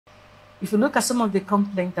if you look at some of the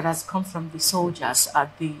complaints that has come from the soldiers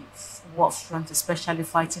at the war front, especially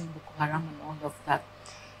fighting Boko Haram and all of that,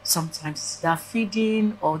 sometimes they're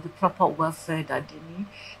feeding or the proper welfare that they need.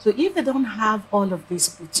 So if they don't have all of this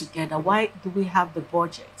put together, why do we have the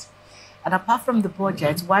budget? And apart from the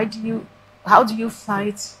budget, how do you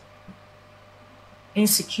fight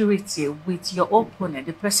insecurity with your opponent,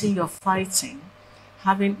 the person you're fighting,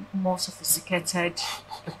 having more sophisticated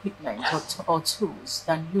equipment or tools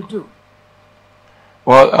than you do?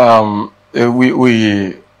 Well,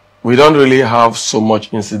 we don't really have so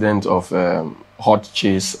much incident of hot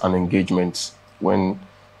chase and engagement when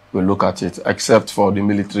we look at it, except for the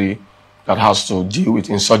military that has to deal with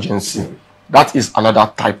insurgency. That is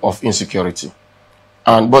another type of insecurity.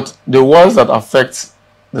 But the ones that affect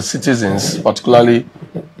the citizens, particularly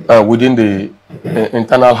within the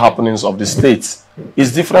internal happenings of the states,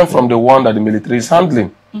 is different from the one that the military is handling.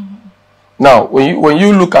 Mm-hmm. Now, when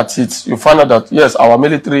you look at it, you find out that, yes, our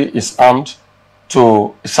military is armed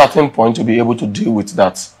to a certain point to be able to deal with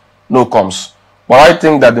that. No comes. But I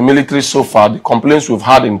think that the military so far, the complaints we've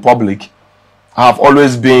had in public have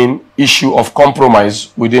always been issue of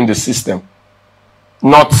compromise within the system,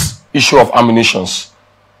 not issue of ammunitions.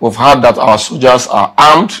 We've heard that our soldiers are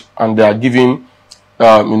armed and they are given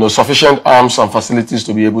sufficient arms and facilities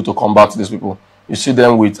to be able to combat these people. You see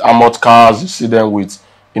them with armored cars, you see them with,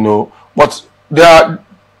 but their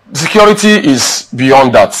security is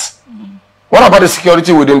beyond that. Mm-hmm. What about the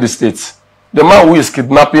security within the state? The man who is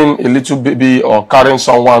kidnapping a little baby or carrying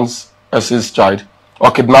someone else's child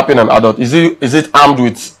or kidnapping an adult, is it armed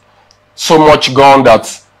with so much gun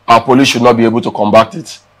that our police should not be able to combat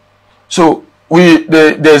it? So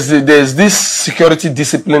there's this security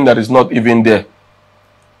discipline that is not even there.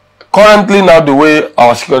 Currently now, the way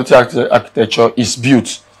our security architecture is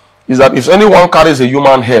built is that if anyone carries a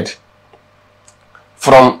human head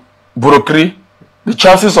from Burokri, the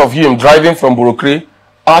chances of him driving from Burokri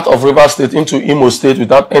out of River State into Imo State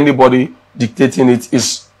without anybody dictating it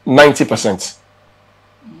is 90%.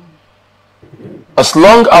 As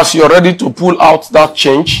long as you're ready to pull out that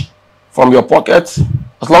change from your pocket,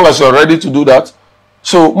 as long as you're ready to do that.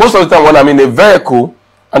 So most of the time when I'm in a vehicle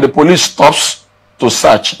and the police stops to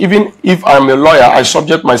search, even if I'm a lawyer, I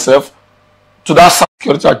subject myself to that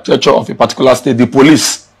security architecture of a particular state, the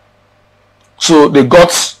police. So they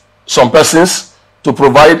got some persons to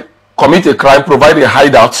commit a crime, provide a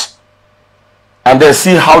hideout, and then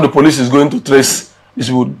see how the police is going to trace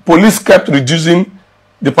this. Police kept reducing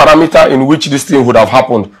the parameter in which this thing would have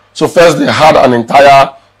happened. So first they had an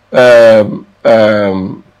entire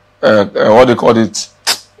what they call it,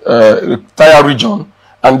 entire region,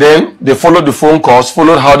 and then they followed the phone calls,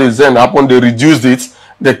 followed how this then happened, they reduced it,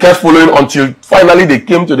 they kept following until finally they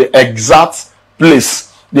came to the exact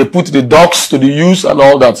place. They put the dogs to the use and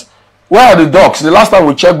all that. Where are the dogs? The last time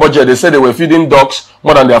we checked budget, they said they were feeding dogs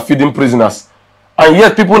more than they are feeding prisoners. And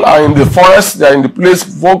yet people are in the forest, they are in the place,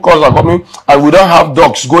 phone calls are coming, and we don't have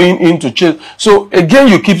dogs going in to chase. So again,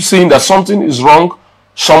 you keep saying that something is wrong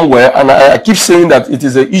somewhere, and I keep saying that it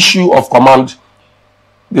is an issue of command,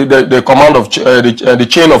 the command of the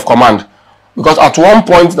chain of command, because at one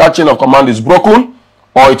point that chain of command is broken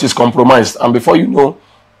or it is compromised, and before you know,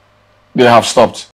 they have stopped.